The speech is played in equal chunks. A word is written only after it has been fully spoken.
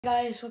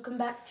Guys, welcome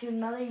back to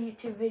another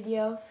YouTube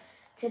video.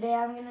 Today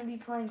I'm going to be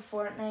playing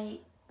Fortnite.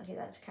 Okay,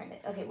 that's kind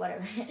of, okay,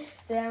 whatever.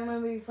 Today I'm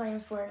going to be playing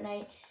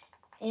Fortnite.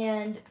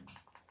 And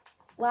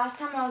last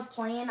time I was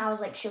playing, I was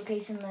like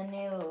showcasing the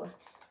new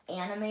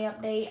anime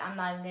update. I'm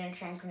not even going to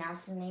try and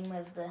pronounce the name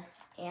of the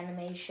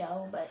anime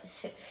show, but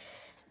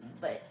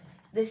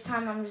this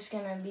time I'm just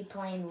going to be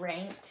playing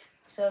ranked.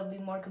 So it'll be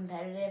more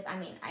competitive. I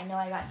mean, I know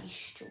I got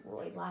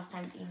destroyed last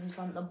time, even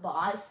from the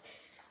boss,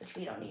 which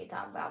we don't need to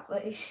talk about,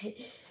 but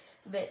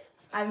but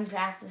I've been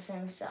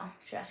practicing, so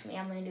trust me,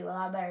 I'm going to do a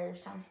lot better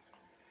this time.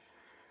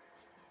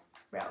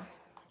 Bro,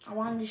 I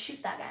wanted to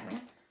shoot that guy,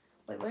 man.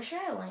 Wait, where should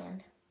I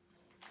land?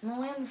 I'm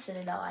going to land the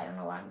Citadel. I don't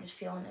know why. I'm just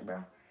feeling it,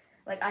 bro.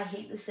 Like, I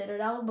hate the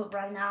Citadel, but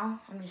right now,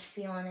 I'm just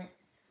feeling it.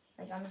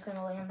 Like, I'm just going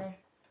to land there.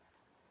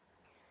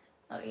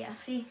 Oh, yeah,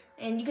 see?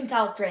 And you can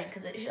tell it's ranked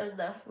because it shows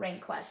the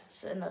rank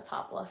quests in the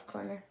top left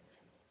corner.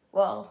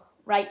 Well,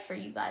 right for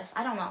you guys.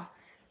 I don't know.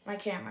 My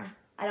camera.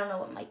 I don't know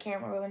what my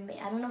camera would be.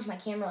 I don't know if my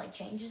camera like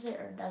changes it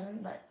or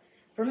doesn't, but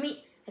for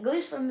me, at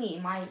least for me,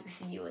 my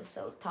view is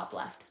so top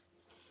left.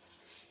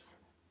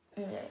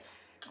 Okay.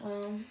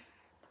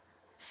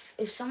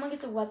 If someone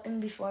gets a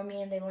weapon before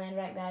me and they land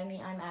right by me,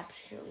 I'm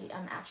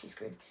actually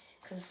screwed.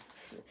 Cause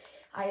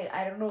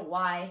I don't know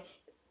why.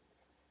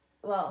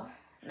 Well,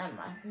 never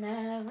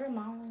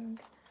mind.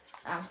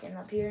 I'm getting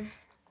up here,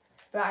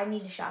 but I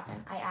need a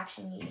shotgun. I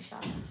actually need a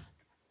shotgun.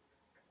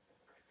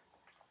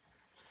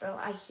 Bro,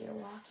 I hear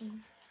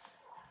walking.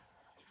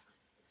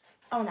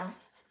 Oh, no.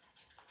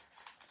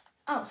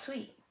 Oh,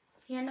 sweet.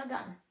 He had no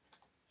gun.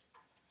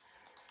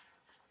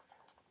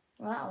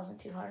 Well, that wasn't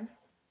too hard.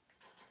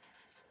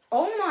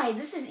 Oh my,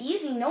 this is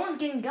easy. No one's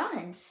getting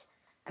guns.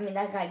 I mean,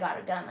 that guy got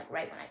a gun, like,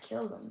 right when I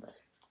killed him, but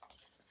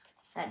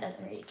that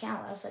doesn't really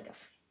count. That was like a...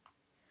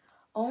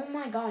 Oh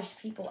my gosh,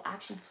 people,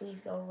 actually, please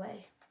go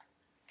away.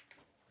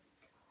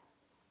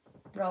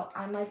 Bro,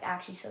 I'm, like,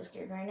 actually so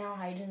scared right now.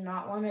 I do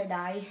not want to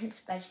die,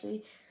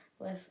 especially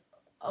with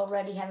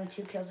already having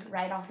 2 kills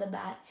right off the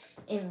bat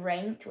in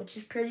ranked, which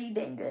is pretty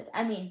dang good.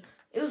 I mean,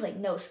 it was like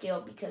no skill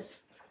because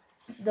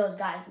those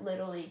guys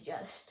literally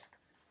just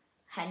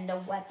had no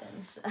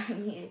weapons. I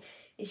mean,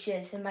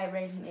 it might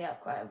rank me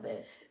up quite a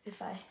bit if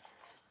I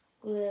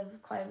live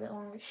quite a bit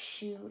longer.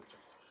 Shoot.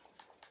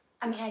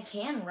 I mean, I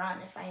can run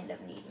if I end up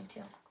needing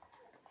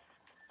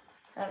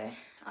to. Okay,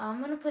 I'm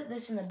going to put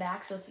this in the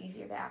back so it's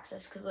easier to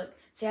access because look,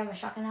 see I have my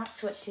shotgun out,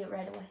 switch to it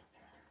right away.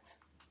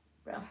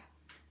 Bro.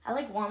 I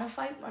like want to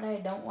fight, but I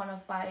don't want to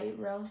fight,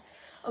 bro.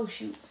 Oh,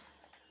 shoot.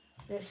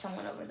 There's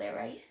someone over there,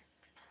 right?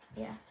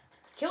 Yeah.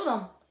 Killed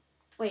him.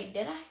 Wait,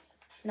 did I?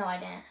 No, I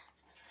didn't.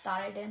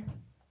 Thought I did.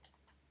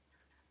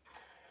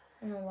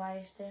 I don't know why I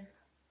just did.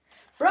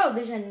 Bro,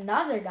 there's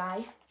another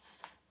guy.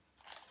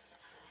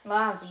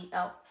 Well,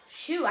 oh,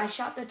 shoot. I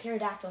shot the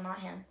pterodactyl,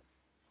 not him.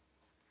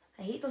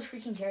 I hate those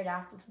freaking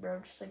pterodactyls, bro.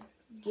 Just, like,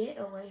 get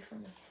away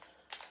from me.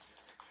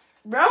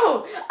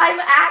 Bro, I'm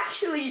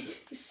actually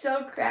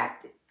so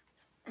cracked.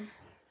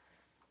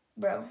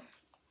 Bro,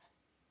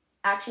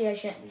 actually, I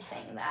shouldn't be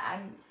saying that.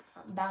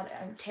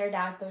 I'm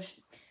pterodactyls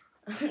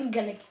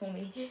gonna kill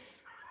me.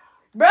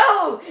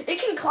 Bro, it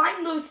can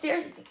climb those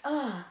stairs.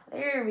 Oh,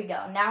 there we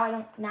go. Now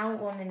it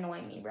won't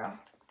annoy me, bro.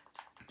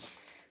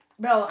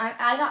 Bro,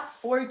 I got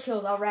 4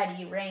 kills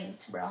already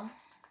ranked, bro.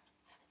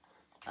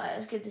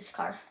 Let's get this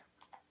car.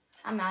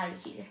 I'm out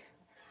of here.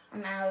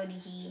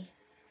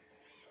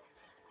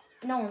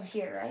 No one's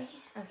here, right?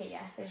 Okay,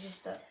 yeah. There's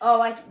just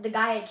the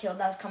guy I killed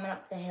that was coming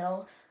up the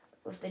hill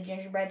with the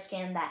gingerbread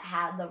skin that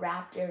had the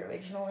raptor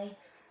originally.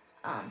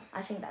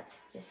 I think that's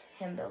just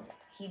him built.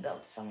 He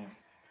built somewhere,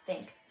 I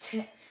think.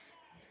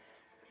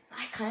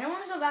 I kind of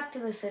want to go back to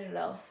the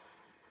Citadel.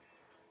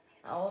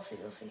 Oh,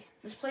 we'll see.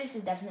 This place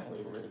is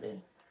definitely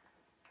looted.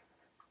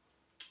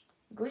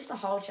 At least the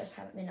hall chests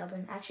haven't been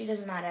opened. Actually, it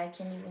doesn't matter. I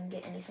can't even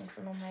get anything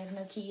from them. I have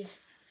no keys.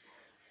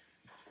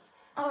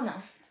 Oh, no.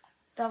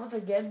 That was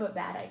a good but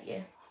bad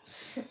idea.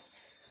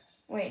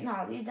 Wait,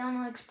 no, these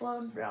don't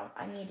explode, bro.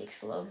 I need to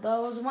explode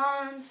those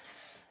ones.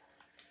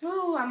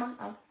 Ooh,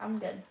 I'm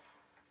good.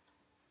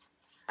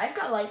 I just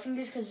got light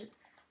fingers because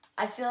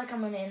I feel like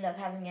I'm gonna end up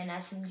having an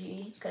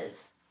SMG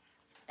because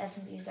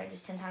SMGs are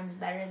just 10 times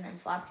better than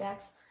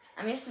flapjacks.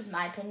 I mean, this is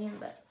my opinion,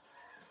 but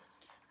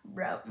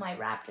bro, my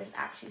raptor's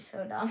actually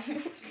so dumb.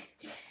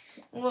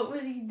 What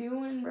was he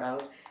doing,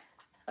 bro?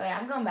 Okay,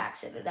 I'm going back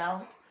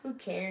Citadel. Who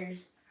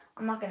cares?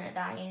 I'm not gonna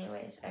die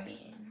anyways. I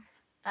mean,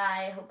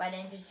 I hope I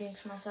didn't just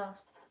jinx myself.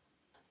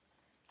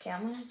 Okay,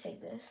 I'm gonna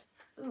take this.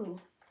 Ooh.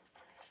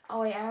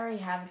 Oh wait, I already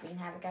have Green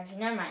Havoc actually.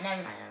 Never mind.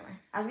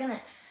 I was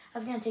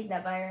gonna take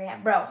that, but I already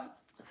have. Bro,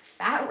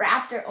 fat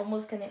raptor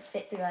almost couldn't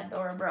fit through that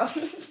door, bro.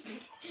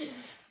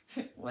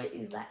 What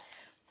is that?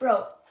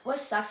 Bro, what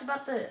sucks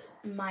about the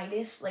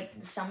Midas, like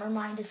the summer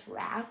Midas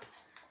wrap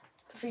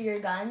for your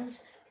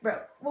guns, bro,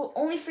 well,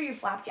 only for your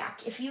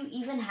flapjack. If you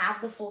even have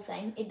the full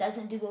thing, it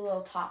doesn't do the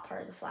little top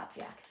part of the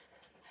flapjack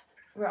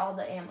where all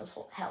the ammo's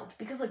held.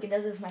 Because look, it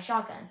does it with my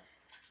shotgun.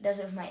 It does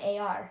it with my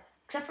AR.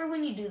 Except for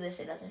when you do this,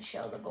 it doesn't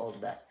show the gold,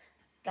 but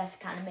I guess it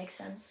kind of makes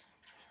sense.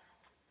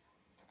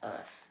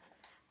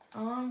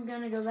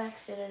 gonna go back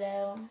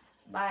Citadel.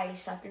 Bye,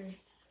 sucker.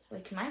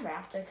 Wait, can my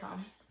raptor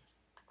come?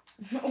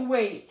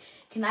 Wait,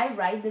 can I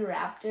ride the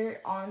raptor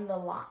on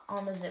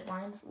the zip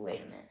lines?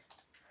 Wait a minute.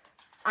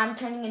 I'm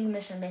turning into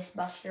Mr.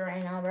 Mythbuster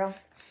right now, bro.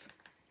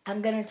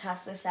 I'm gonna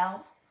test this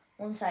out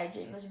once I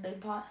drink this big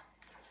pot.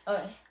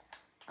 Okay.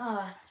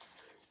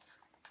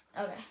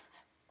 Okay.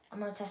 I'm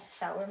gonna test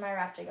this out. Where'd my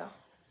raptor go?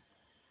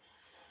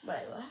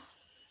 Wait, what?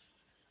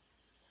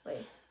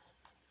 Wait.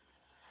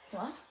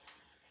 What?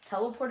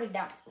 Teleported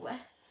down. What?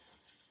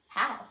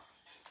 How?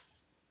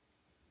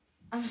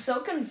 I'm so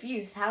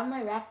confused. How am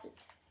I raptor?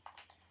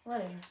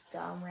 What a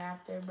dumb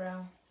raptor,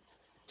 bro.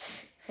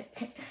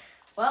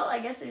 Well, I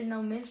guess there's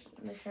no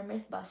Mr.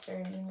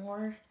 Mythbuster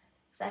anymore.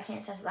 Because I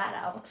can't test that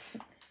out.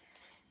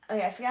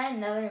 Okay, if I got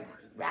another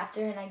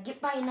raptor and I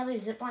get by another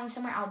zipline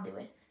somewhere, I'll do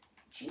it.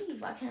 Jeez,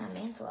 why can't I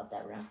mantle up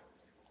that, bro?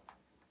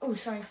 Oh,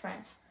 Sony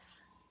Sprints.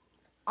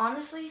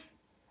 Honestly,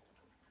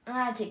 I'm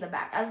gonna take that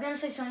back. I was gonna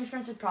say Sony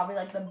Sprints is probably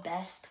like the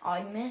best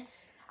augment.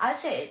 I'd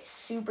say it's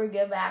super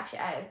good, but actually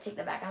I would take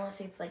that back. I want to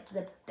say it's like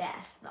the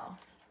best though.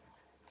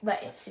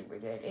 But it's super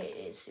good. It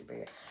is super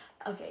good.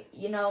 Okay,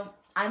 you know,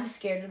 I'm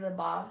scared of the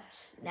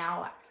boss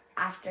now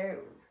after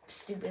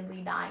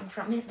stupidly dying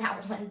from it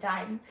that one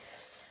time.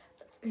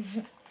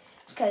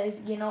 Because,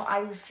 you know, I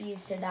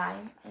refuse to die.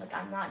 Like,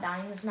 I'm not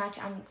dying this match.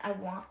 I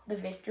want the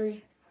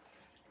victory.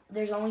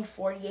 There's only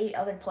 48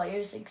 other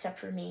players except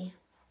for me.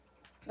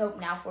 Oh,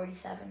 now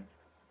 47.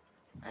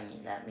 I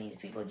mean, that means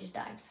people just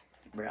died.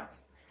 Bro.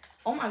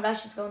 Oh my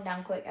gosh, it's going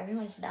down quick.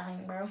 Everyone's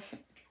dying, bro.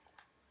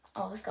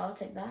 Oh, let's go. I'll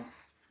take that.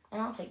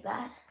 And I'll take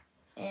that.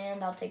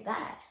 And I'll take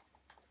that.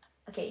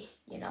 Okay,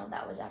 you know,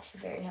 that was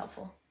actually very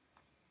helpful.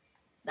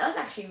 That was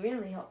actually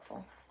really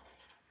helpful.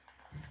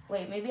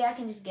 Wait, maybe I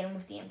can just get them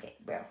with the MK,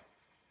 bro.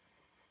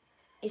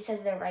 It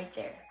says they're right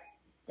there.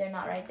 They're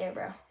not right there,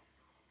 bro.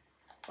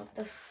 What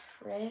the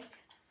frick?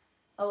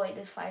 Oh, wait,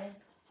 they're fighting.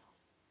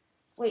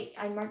 Wait,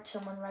 I marked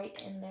someone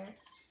right in there.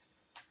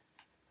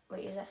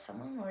 Wait, is that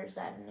someone or is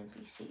that an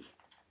NPC?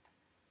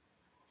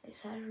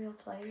 Is that a real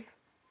player?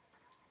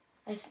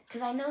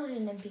 Because I know there's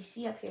an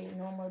NPC up here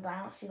normally, but I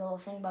don't see the little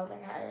thing above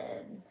their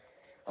head.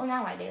 Well,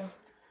 now I do.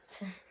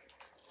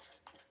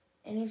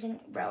 Anything?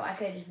 Bro, I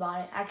could have just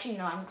bought it. Actually,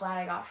 no, I'm glad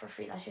I got it for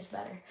free. That's just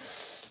better.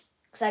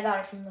 Because I got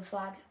it from the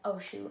flag. Oh,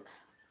 shoot.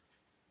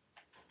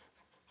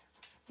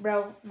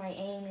 Bro, my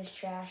aim is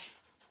trash.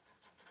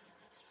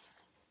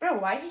 Bro,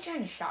 why is he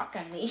trying to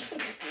shotgun me?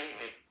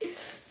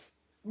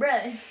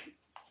 Bro.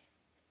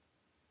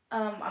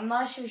 I'm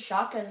not sure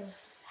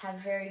shotguns have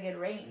very good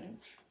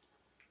range.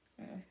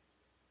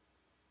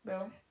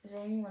 Bro, is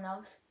there anyone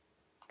else?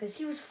 Because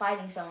he was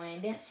fighting someone and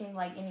it didn't seem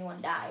like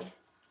anyone died.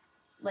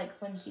 Like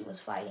when he was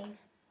fighting.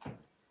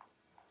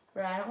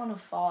 Bro, I don't want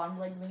to fall. I'm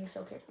like being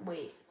so careful.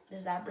 Wait,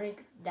 does that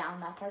break down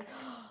that part?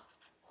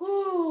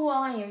 Whoo,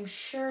 I am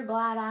sure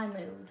glad I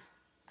moved.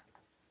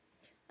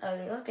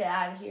 Okay, let's get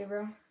out of here,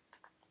 bro.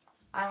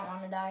 I don't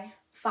want to die.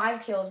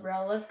 5 kills,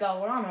 bro. Let's go.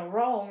 We're on a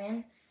roll,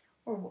 man.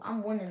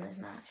 I'm winning this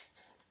match.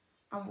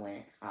 I'm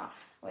winning. Oh,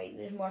 wait,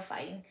 there's more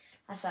fighting.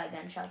 I saw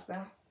gunshots,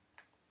 bro.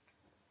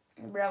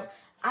 Bro,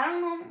 I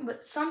don't know,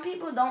 but some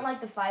people don't like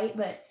to fight,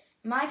 but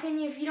in my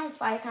opinion, if you don't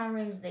fight, it kind of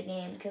ruins the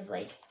game, because,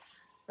 like,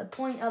 the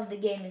point of the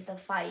game is to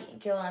fight and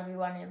kill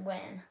everyone and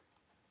win.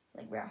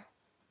 Like, bro,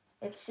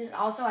 it's just,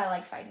 also, I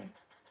like fighting.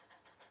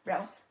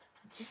 Bro,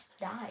 just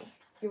die.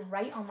 You're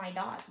right on my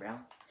dot, bro.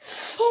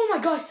 Oh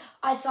my gosh,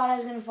 I thought I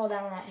was going to fall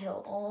down that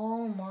hill.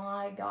 Oh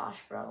my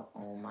gosh, bro.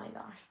 Oh my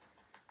gosh.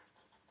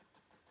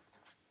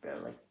 Bro,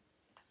 like,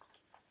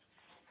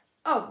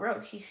 oh,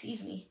 bro, he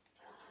sees me.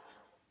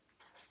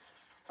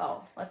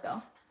 Oh, let's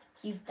go.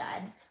 He's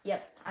dead.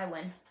 Yep, I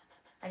win.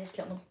 I just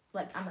killed him.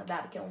 Like, I'm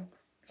about to kill him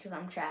because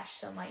I'm trash,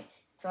 so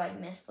I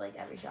missed, like,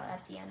 every shot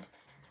at the end.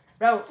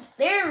 Bro,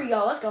 there we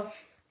go. Let's go.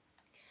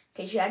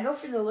 Okay, should I go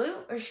for the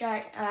loot or should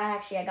I...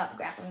 actually, I got the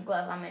grappling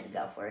glove. I'm going to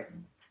go for it.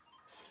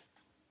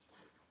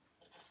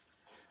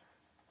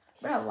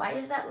 Bro, why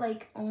is that,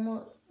 like,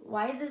 almost...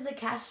 Why did the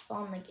cast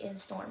spawn, like, in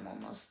storm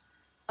almost?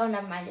 Oh,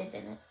 never mind. It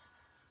didn't.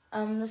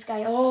 This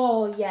guy...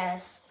 Oh,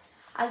 yes.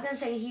 I was going to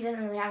say he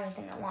doesn't really have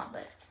anything I want,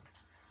 but...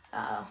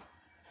 Uh-oh.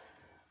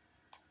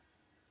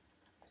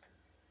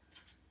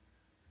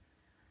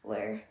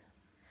 Where?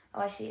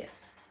 Oh, I see it.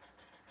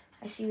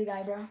 I see the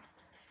guy, bro.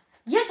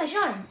 Yes, I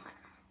shot him.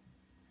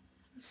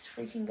 Let's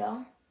freaking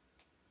go.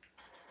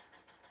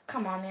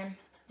 Come on, man.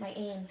 My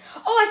aim.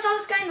 Oh, I saw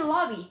this guy in the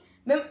lobby.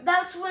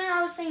 That's when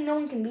I was saying no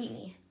one can beat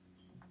me.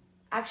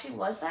 Actually,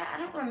 was that? I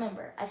don't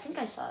remember. I think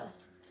I saw it.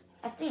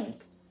 I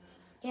think.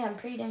 Yeah, I'm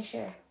pretty dang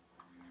sure.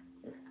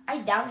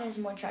 I doubt it has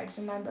more charge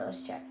than mine, but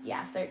let's check.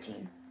 Yeah,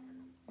 13.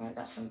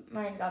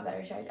 Mine's got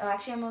better charge. Oh,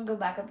 actually, I'm going to go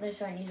back up there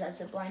so I can use that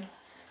zip line.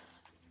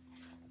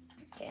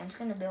 Okay, I'm just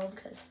going to build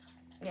because,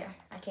 yeah,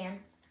 I can.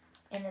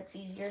 And it's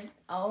easier.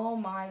 Oh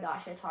my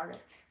gosh, it's harder.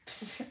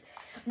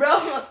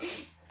 Bro,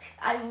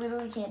 I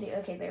literally can't do it.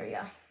 Okay, there we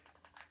go.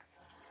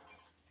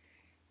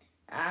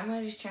 I'm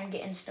going to just try and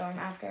get in storm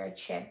after I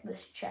check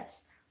this chest.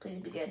 Please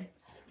be good.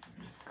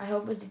 I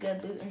hope it's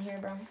good loot in here,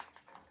 bro.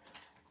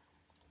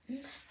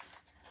 Oops.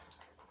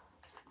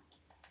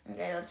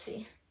 Okay, let's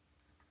see.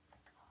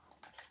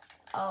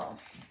 Oh,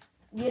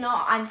 you know,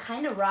 I'm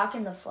kind of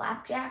rocking the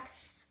flapjack,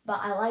 but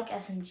I like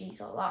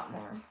SMGs a lot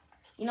more.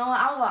 You know what?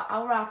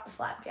 I'll rock the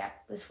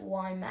flapjack this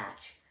one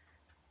match.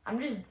 I'm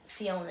just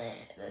feeling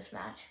it this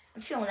match.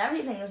 I'm feeling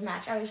everything this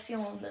match. I was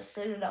feeling the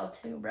Citadel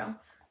too, bro.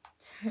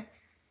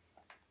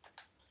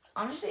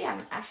 Honestly,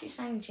 I'm actually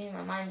starting to change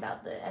my mind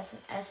about the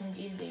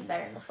SMGs being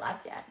better than the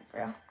flapjack,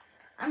 bro.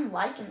 I'm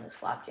liking this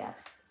flapjack.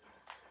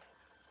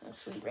 Oh,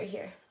 sweet, right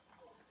here.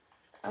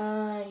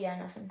 Yeah,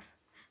 nothing.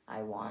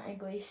 I want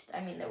at least.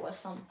 I mean, there was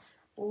some.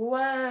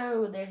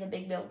 Whoa, there's a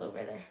big build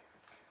over there.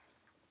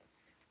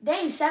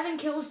 Dang, 7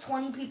 kills,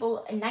 20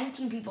 people, and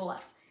 19 people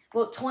left.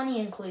 Well, 20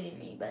 including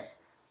me, but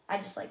I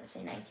just like to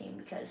say 19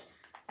 because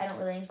I don't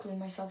really include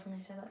myself when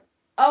I say that.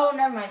 Oh,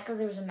 never mind, it's because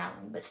there was a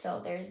mountain, but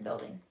still, there's a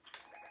building.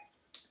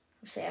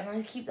 Let's see, I'm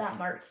going to keep that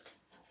marked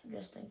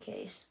just in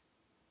case.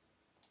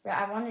 But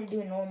I wanted to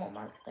do a normal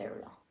mark. There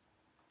we go.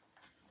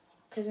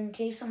 Because in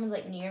case someone's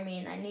like near me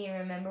and I need to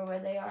remember where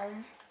they are,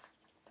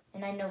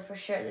 and I know for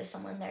sure there's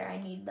someone there,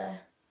 I need the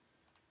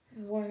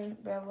warning.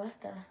 Bro,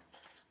 what the?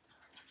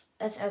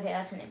 That's okay,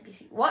 that's an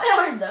NPC. What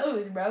are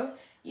those, bro?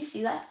 You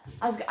see that?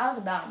 I was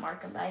about to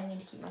mark them, but I need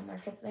to keep my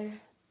mark up there.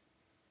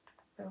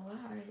 Bro, what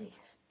are these?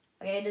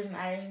 Okay, it doesn't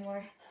matter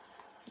anymore.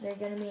 They're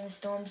gonna be in a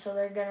storm, so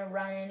they're gonna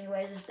run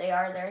anyways if they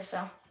are there,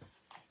 so.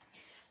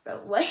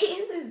 Bro, what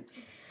is this?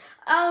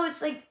 Oh,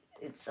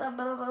 it's a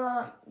blah, blah,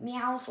 blah,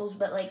 Meowscles,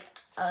 but like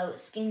a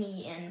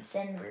skinny and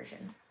thin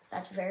version.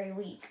 That's very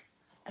weak.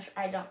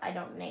 I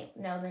don't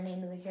know the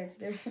name of the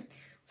character.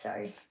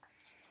 Sorry.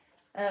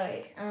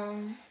 Okay,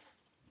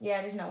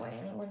 yeah, there's no way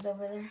anyone's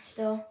over there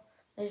still.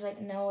 There's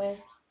like no way.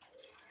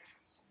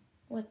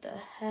 What the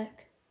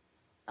heck?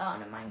 Oh,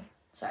 never mind.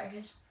 Sorry,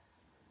 guys.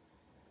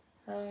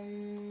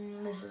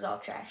 This is all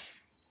trash.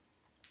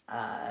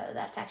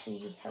 That's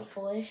actually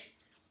helpful-ish.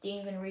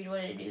 Didn't even read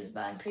what it does,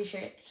 but I'm pretty sure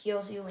it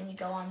heals you when you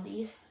go on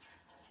these.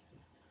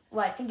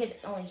 Well, I think it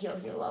only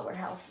heals you lower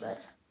health,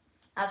 but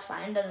that's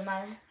fine. It doesn't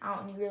matter. I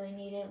don't really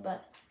need it,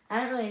 but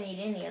I don't really need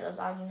any of those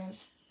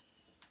arguments.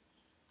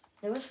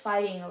 There was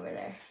fighting over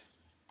there.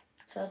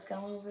 So let's go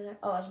over there.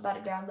 Oh, I was about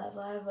to grab that,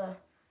 but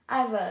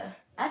I have a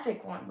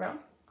epic one, bro.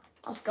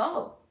 Let's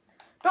go.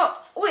 Bro,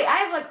 wait, I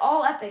have like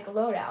all epic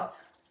loadout.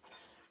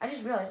 I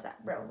just realized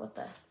that, bro. What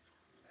the?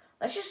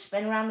 Let's just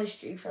spin around this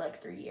tree for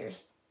like 3 years.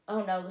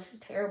 Oh no, this is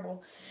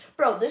terrible.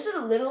 Bro, this is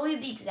literally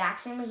the exact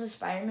same as the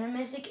Spider-Man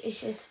Mythic.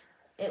 It's just,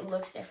 it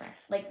looks different.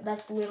 Like,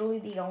 that's literally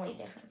the only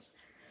difference.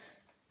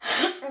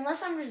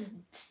 Unless I'm just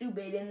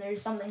stupid and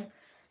there's something,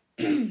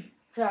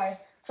 sorry,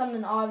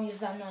 something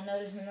obvious I'm not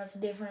noticing that's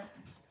different.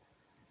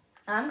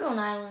 I'm going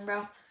island,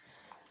 bro.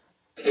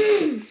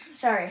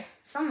 Sorry,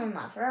 something in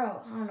my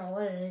throat. I don't know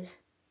what it is.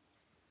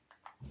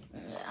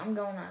 Yeah, I'm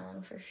going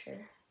island for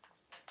sure.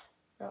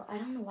 Bro, I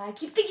don't know why. I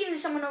keep thinking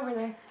there's someone over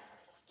there.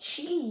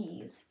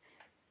 Jeez.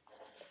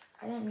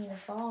 I didn't mean to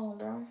fall,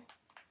 bro.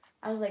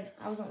 I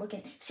wasn't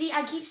looking. See,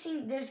 I keep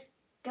seeing there's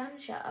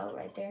gunshot out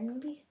right there,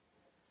 maybe.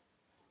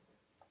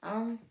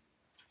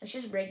 Let's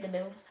just break the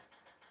builds.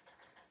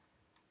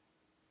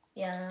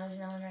 Yeah, no, there's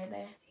no one right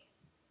there.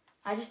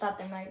 I just thought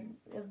there might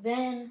have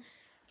been.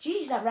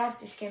 Jeez, that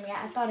raptor scared me.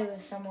 I thought it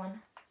was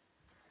someone.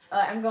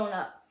 I'm going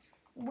up.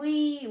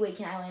 Wait,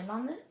 can I land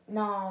on it?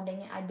 No,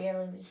 dang it, I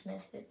barely just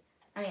missed it.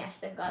 I mean, I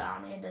still got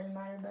on it. It doesn't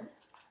matter, but.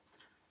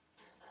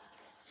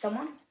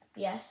 Someone?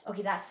 Yes.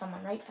 Okay, that's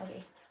someone, right?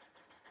 Okay.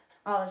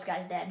 Oh, this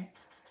guy's dead.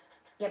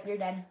 Yep, you're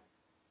dead.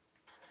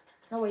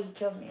 No way he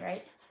killed me,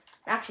 right?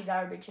 Actually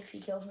garbage if he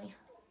kills me.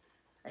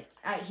 Like,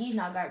 he's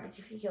not garbage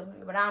if he kills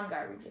me, but I'm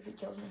garbage if he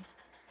kills me.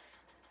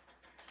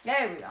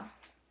 There we go.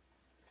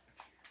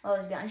 Oh,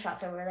 there's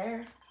gunshots over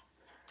there.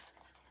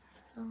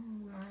 Oh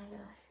my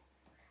gosh.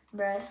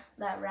 Bruh,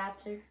 that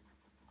raptor.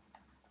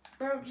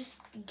 Bro, just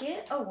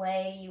get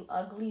away, you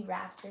ugly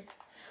raptor.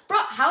 Bro,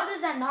 how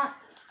does that not...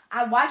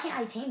 why can't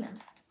I tame him?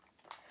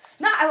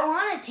 No, I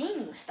want to tame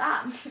you.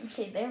 Stop.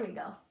 Okay, there we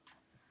go.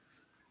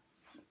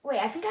 Wait,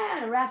 I think I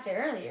had a raptor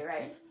earlier,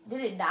 right?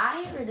 Did it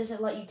die, or does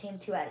it let you tame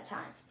 2 at a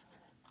time?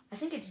 I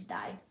think it just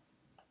died.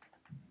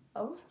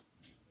 Oh,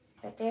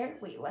 right there.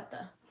 Wait, what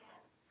the?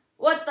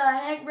 What the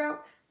heck, bro?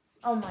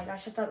 Oh my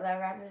gosh, I thought that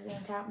raptor was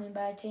going to tap me,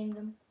 but I tamed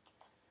him.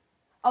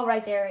 Oh,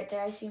 right there, right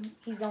there. I see him.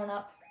 He's going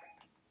up.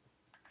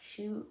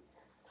 Shoot.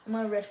 I'm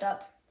going to rift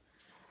up.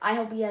 I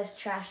hope he has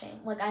trash aim.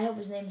 Like, I hope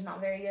his name's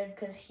not very good,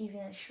 because he's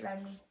going to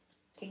shred me.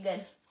 Okay,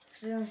 good.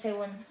 Because he's going to say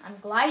when I'm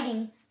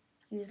gliding,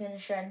 he was going to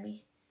shred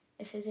me.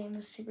 If his aim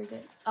was super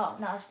good. Oh,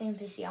 no, it's the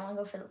NPC. I want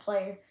to go for the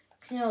player.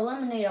 Because, you know,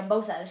 eliminate them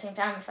both at the same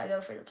time if I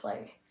go for the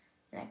player.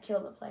 And I kill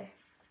the player.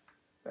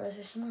 Bro, is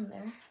there someone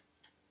there?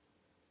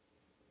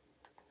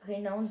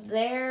 Okay, no one's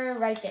there.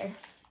 Right there.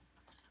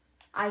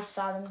 I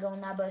saw them go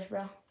in that bush,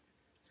 bro.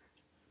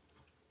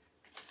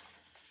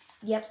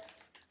 Yep.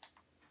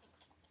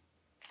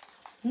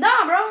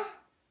 Nah, bro.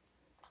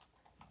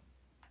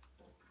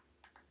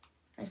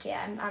 Okay,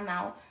 I'm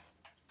out.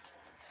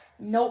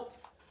 Nope.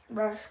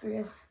 Bro, screw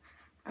you.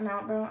 I'm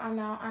out, bro. I'm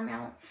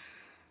out.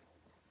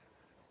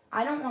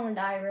 I don't want to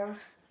die, bro.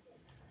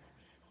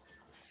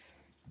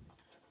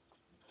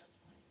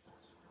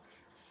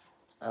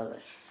 Okay.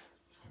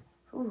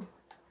 Ooh.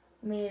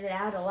 Made it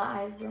out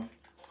alive, bro.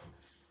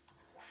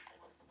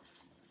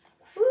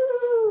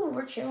 Woo!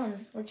 We're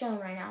chilling. We're chilling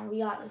right now. We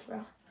got this,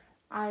 bro.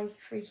 I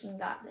freaking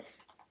got this.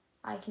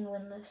 I can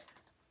win this.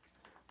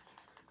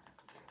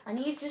 I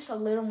need just a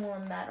little more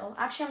metal.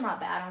 Actually, I'm not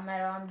bad on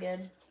metal. I'm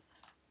good.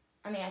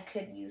 I mean, I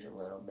could use a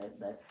little bit,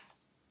 but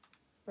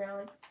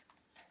really.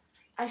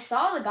 I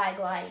saw the guy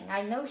gliding.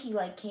 I know he,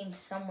 like, came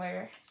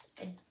somewhere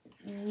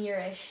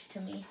nearish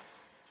to me.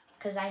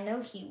 Because I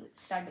know he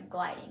started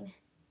gliding.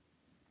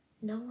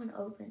 No one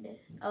opened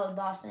it. Oh, the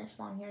boss didn't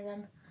spawn here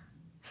then.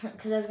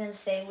 Because I was going to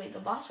say, wait, the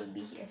boss would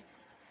be here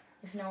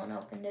if no one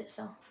opened it,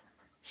 so.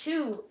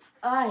 Shoot.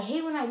 I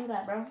hate when I do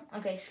that, bro.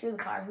 Okay, screw the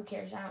car. Who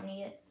cares? I don't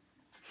need it.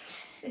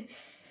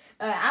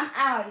 I'm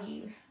out of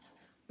here.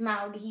 I'm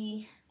out of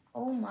here.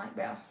 Oh, my,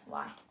 bro.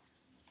 Why?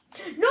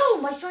 No,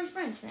 my storm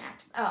sprint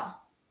snapped. Oh,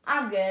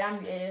 I'm good. I'm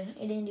good.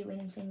 It didn't do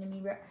anything to me,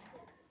 bro.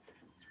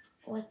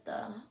 What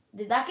the?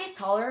 Did that get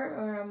taller,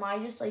 or am I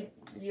just, like,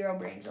 zero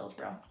brain cells,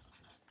 bro?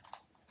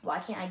 Why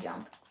can't I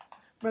jump?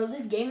 Bro,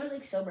 this game is,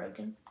 like, so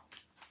broken.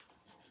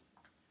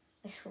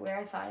 I swear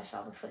I thought I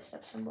saw the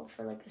footstep symbol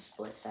for, like, a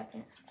split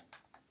second.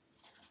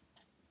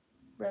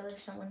 Bro,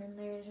 there's someone in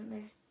there, isn't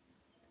there?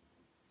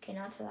 Okay,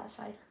 not to that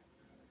side.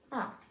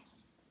 Oh.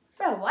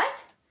 Bro,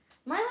 what?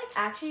 Am I, like,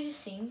 actually just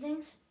seeing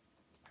things?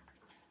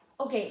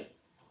 Okay.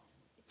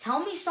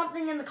 Tell me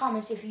something in the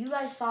comments if you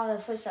guys saw the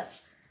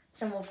footsteps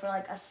symbol for,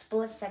 like, a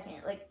split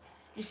second. Like,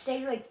 just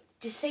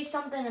say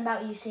something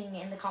about you seeing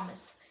it in the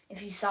comments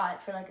if you saw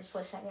it for, like, a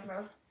split second,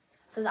 bro.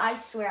 Because I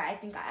swear,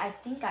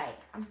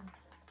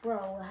 bro,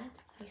 what?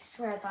 I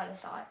swear I thought I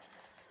saw it.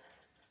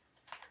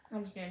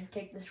 I'm just gonna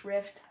take this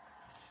rift.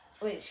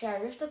 Wait, should I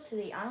rift up to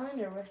the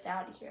island or rift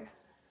out of here?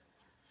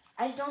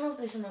 I just don't know if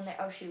there's someone there.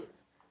 Oh, shoot.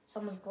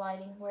 Someone's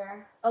gliding.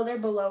 Where? Oh, they're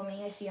below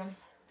me. I see them.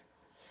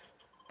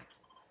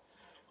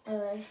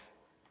 Okay.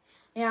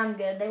 Yeah, I'm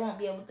good. They won't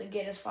be able to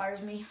get as far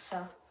as me,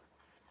 so.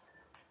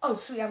 Oh,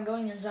 sweet. I'm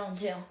going in zone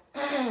 2.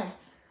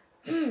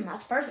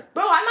 That's perfect.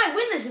 Bro, I might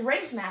win this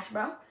ranked match,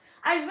 bro.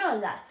 I just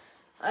realized that.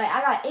 Alright,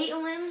 I got 8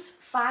 limbs,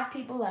 5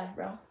 people left,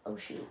 bro. Oh,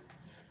 shoot.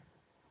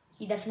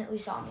 He definitely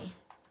saw me.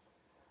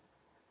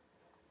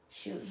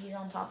 Shoot, he's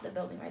on top of the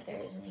building right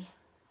there, isn't he?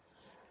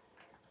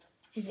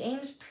 His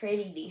aim's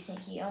pretty decent.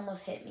 He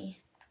almost hit me.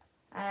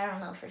 I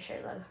don't know for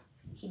sure, though.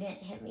 He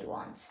didn't hit me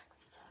once.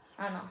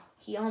 I don't know.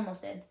 He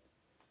almost did.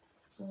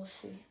 We'll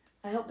see.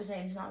 I hope his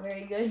aim's not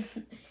very good,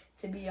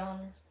 to be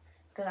honest.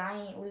 Because I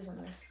ain't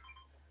losing this.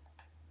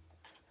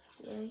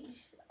 Yeah,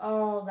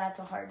 oh, that's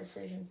a hard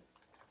decision.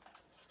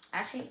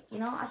 Actually, you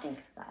know, I think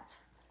that.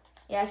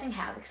 Yeah, I think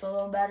Havoc's a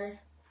little better.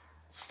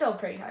 It's still a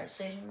pretty hard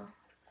decision,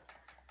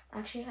 though.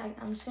 Actually,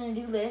 I'm just going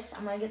to do this.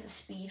 I'm going to get the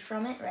speed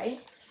from it,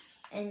 right?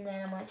 And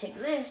then I'm going to take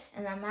this,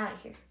 and I'm out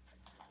of here.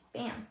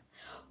 Bam.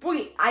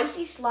 Boy,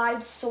 icy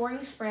slides,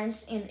 soaring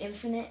sprints, and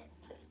infinite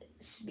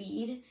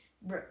speed,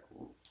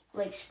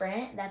 like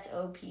sprint, that's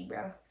OP,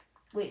 bro.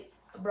 Wait,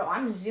 bro,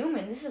 I'm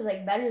zooming. This is,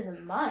 like, better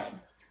than mud.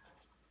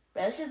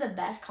 Bro, this is the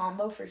best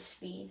combo for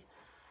speed.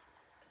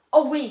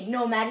 Oh, wait,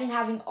 no, imagine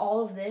having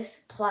all of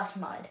this plus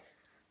mud.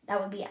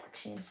 That would be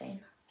actually insane.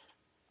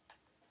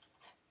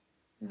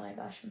 Oh my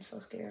gosh, I'm so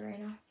scared right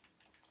now.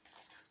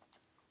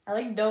 I,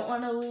 like, don't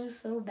want to lose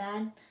so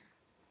bad.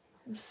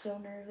 I'm so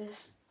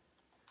nervous.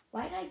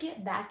 Why did I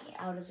get back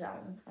out of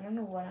zone? I don't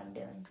know what I'm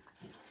doing.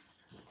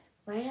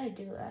 Why did I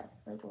do that?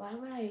 Like, why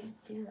would I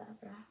do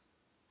that, bro?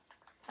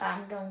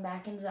 I'm going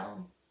back in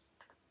zone.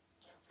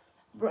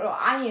 Bro,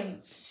 I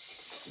am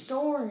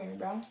soaring,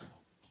 bro.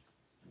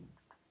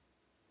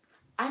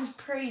 I'm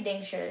pretty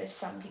dang sure there's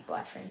some people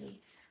at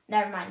Frenzy.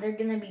 Never mind, they're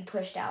gonna be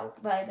pushed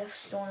out by the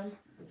storm.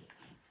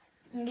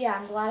 Yeah,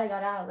 I'm glad I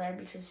got out of there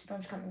because the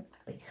storm's coming.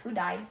 Wait, who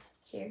died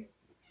here?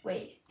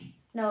 Wait,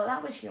 no,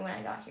 that was here when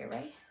I got here,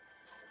 right?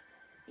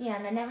 Yeah,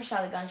 and I never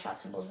saw the gunshot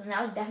symbols, and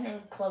I was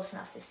definitely close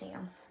enough to see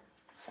them.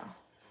 So,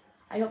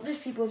 I hope there's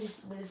people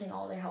just losing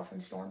all their health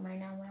in storm right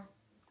now, bro.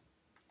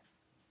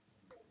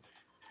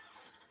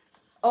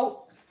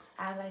 Oh,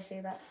 as I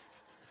say that.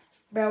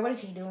 Bro, what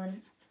is he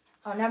doing?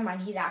 Oh, never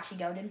mind. He's actually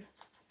goated.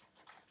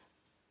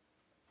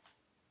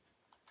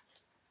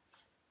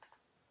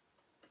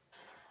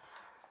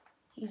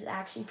 He's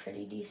actually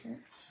pretty decent.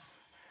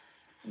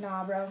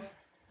 Nah, bro.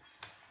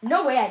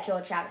 No way I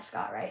killed Travis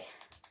Scott, right?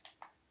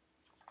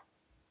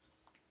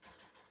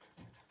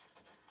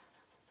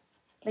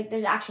 Like,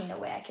 there's actually no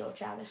way I killed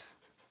Travis.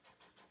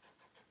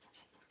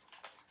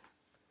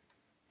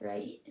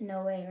 Right?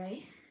 No way,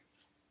 right?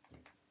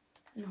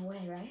 No way,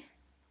 right?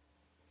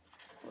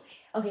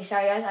 Okay,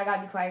 sorry guys, I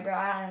gotta be quiet, bro.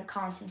 I gotta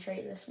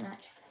concentrate this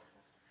match.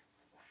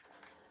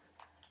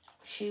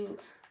 Shoot.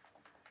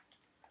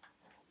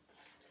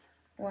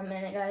 1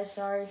 minute, guys,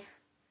 sorry.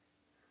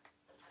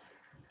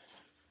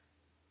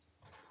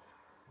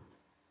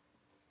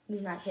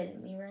 He's not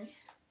hitting me, right?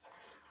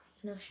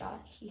 No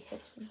shot, he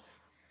hits me.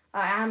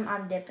 Alright,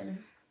 I'm dipping.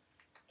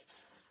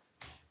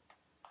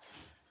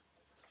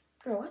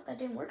 Bro, what? That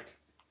didn't work.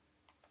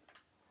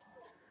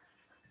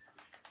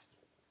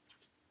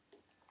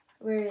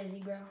 Where is he,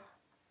 bro?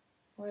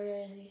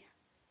 Where is he?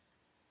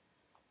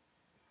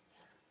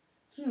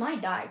 He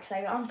might die because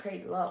I got him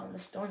pretty low and the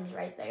storm's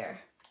right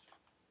there.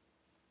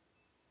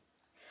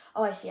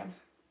 Oh, I see him.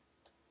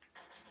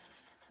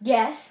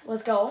 Yes,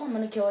 let's go. I'm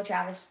going to kill a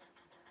Travis.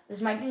 This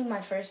might be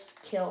my first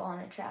kill on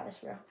a Travis,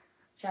 bro.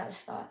 Travis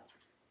Scott.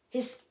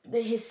 His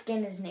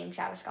skin is named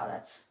Travis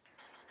Scott.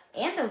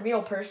 And the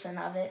real person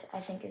of it,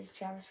 I think, is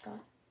Travis Scott.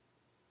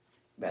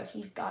 Bro,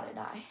 he's got to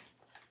die.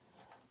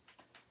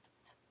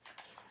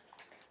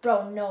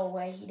 Bro, no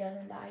way he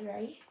doesn't die,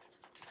 right?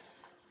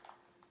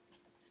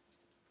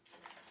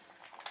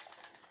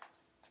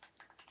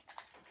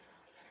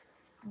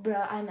 Bro,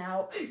 I'm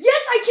out.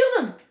 Yes, I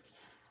killed him!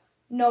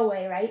 No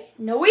way, right?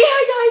 No way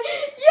I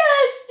died!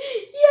 Yes!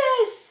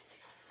 Yes!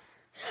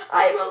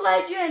 I'm a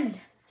legend!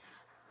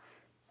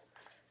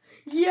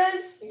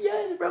 Yes,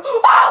 bro.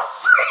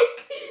 Oh,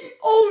 freak!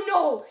 Oh,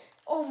 no!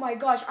 Oh, my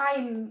gosh,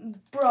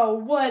 bro,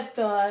 what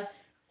the...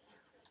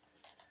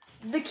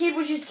 The kid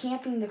was just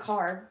camping the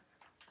car.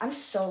 I'm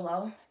so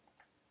low.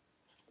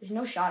 There's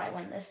no shot I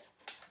win this.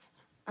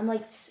 I'm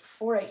like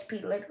 4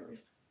 HP, literally.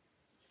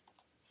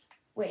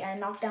 Wait, I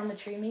knocked down the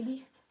tree,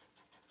 maybe?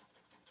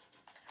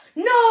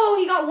 No,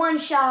 he got one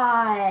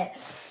shot.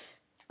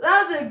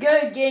 That was a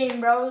good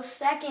game, bro.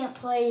 Second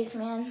place,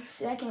 man.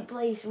 Second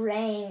place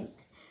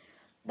ranked.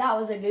 That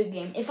was a good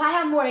game. If I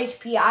had more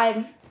HP,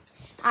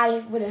 I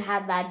would have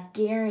had that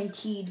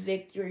guaranteed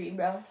victory,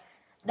 bro.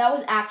 That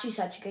was actually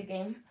such a good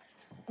game.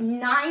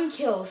 9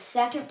 kills,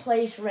 second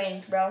place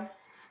ranked, bro.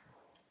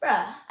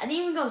 Bruh, I didn't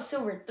even go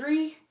silver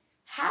 3.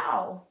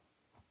 How?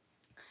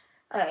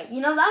 Alright,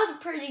 that was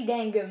a pretty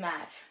dang good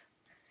match.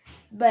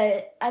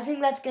 But I think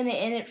that's going to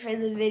end it for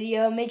the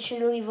video. Make sure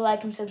to leave a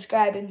like and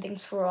subscribe, and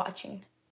thanks for watching.